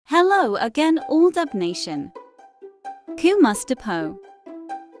Hello again, Aldub Nation. Kumusta?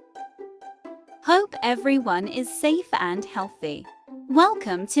 Hope everyone is safe and healthy.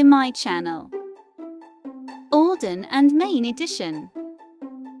 Welcome to my channel, Alden and Maine edition.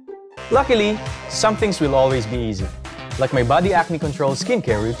 Luckily, some things will always be easy, like my body acne control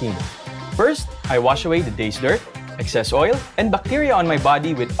skincare routine. First, I wash away the day's dirt, excess oil, and bacteria on my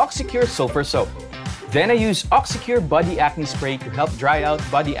body with OxyCure Sulfur Soap. Then I use OxyCure Body Acne Spray to help dry out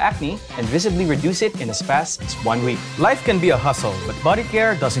body acne and visibly reduce it in as fast as 1 week. Life can be a hustle, but body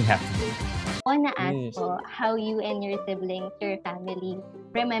care doesn't have to be. I wanna ask po, how you and your siblings, your family,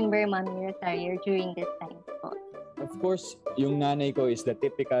 remember Mami Rosario during this time po? Of course, yung nanay ko is the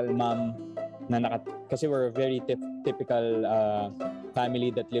typical mom na kasi we're a very typical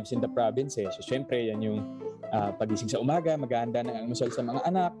family that lives in the province eh. So syempre, yan yung pagising sa umaga, maghahanda ng almusal sa mga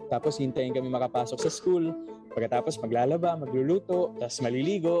anak, tapos hintayin kami makapasok sa school, pagkatapos maglalaba, magluluto, tapos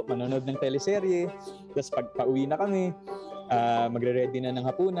maliligo, manonood ng teleserye, tapos pag pauwi na kami, magre-ready na ng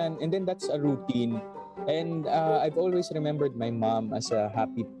hapunan, and then that's a routine. And I've always remembered my mom as a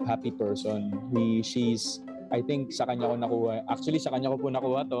happy person. She's, I think sa kanya ko nakuha, actually sa kanya ko po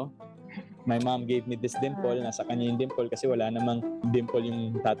nakuha to. My mom gave me this dimple, nasa kanya yung dimple kasi wala namang dimple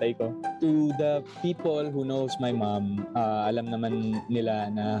yung tatay ko. To the people who knows my mom, alam naman nila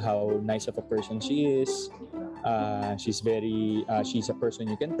na how nice of a person she is. She's a person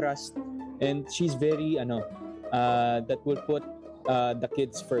you can trust, and she's very that will put the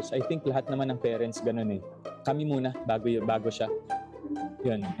kids first. I think lahat naman ng parents ganun eh. Kami muna bago siya.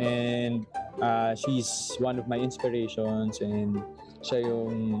 Yun. And she's one of my inspirations, and siya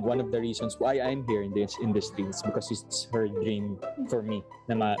yung one of the reasons why I'm here in this industry, because it's her dream for me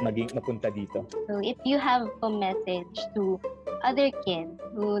na mapunta dito. So if you have a message to other kids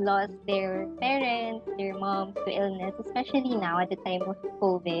who lost their parents, their moms to illness, especially now at the time of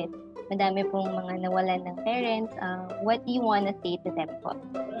COVID, madami pong mga nawalan ng parents, what do you wanna say to them po?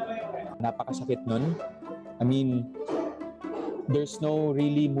 Napakasakit nun. I mean, there's no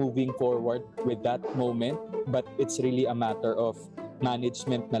really moving forward with that moment, but it's really a matter of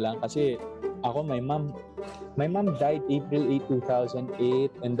management na lang. Kasi ako, my mom died April 8,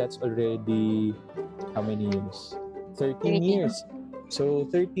 2008, and that's already how many years? 13 years. So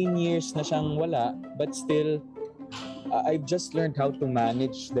 13 years na siyang wala, but still I've just learned how to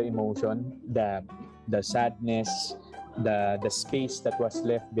manage the emotion, the sadness, the space that was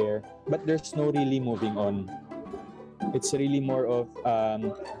left there, but there's no really moving on. It's really more of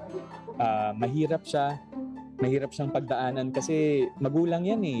mahirap siyang pagdaanan kasi magulang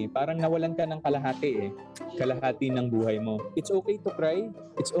yan eh. Parang nawalan ka ng kalahati ng buhay mo. It's okay to cry,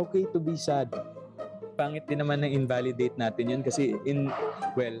 it's okay to be sad. Pangit din naman na invalidate natin yun kasi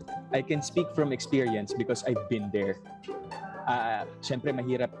I can speak from experience because I've been there. Siyempre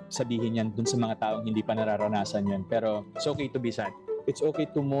mahirap sabihin yan dun sa mga taong hindi pa nararanasan yun, pero it's okay to be sad. It's okay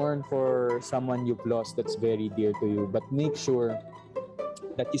to mourn for someone you've lost that's very dear to you, but make sure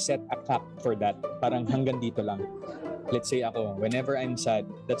that you set a cap for that. Parang hanggang dito lang. Let's say ako, whenever I'm sad,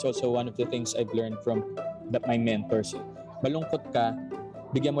 that's also one of the things I've learned from my mentors. Malungkot ka,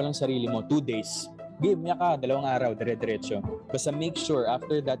 bigyan mo lang sarili mo 2 days. Give niya ka 2 araw, dire-diretso. Basta make sure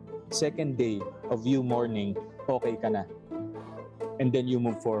after that second day of you mourning, okay ka na. And then you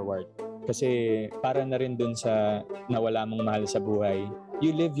move forward. Kasi para na rin dun sa nawala mong mahal sa buhay, you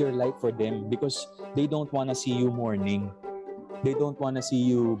live your life for them because they don't wanna see you mourning. They don't wanna see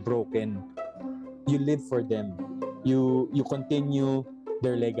you broken. You live for them. You continue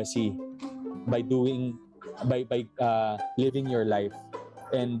their legacy by living your life,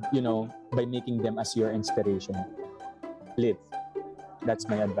 and by making them as your inspiration. Live. That's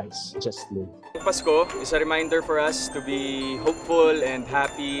my advice. Just live. Pasko is a reminder for us to be hopeful and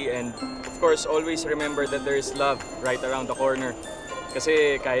happy, and of course always remember that there is love right around the corner.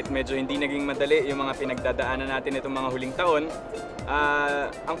 Kasi kahit medyo hindi naging madali yung mga pinagdadaanan natin itong mga huling taon,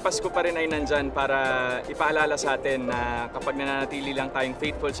 ang Pasko pa rin ay nandyan para ipaalala sa atin na kapag nananatili lang tayong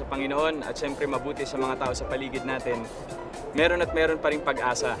faithful sa Panginoon at syempre mabuti sa mga tao sa paligid natin, meron pa rin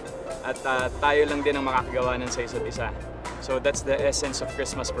pag-asa at tayo lang din ang makakagawa ng sa isa't isa. So that's the essence of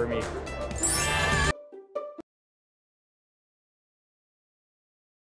Christmas for me.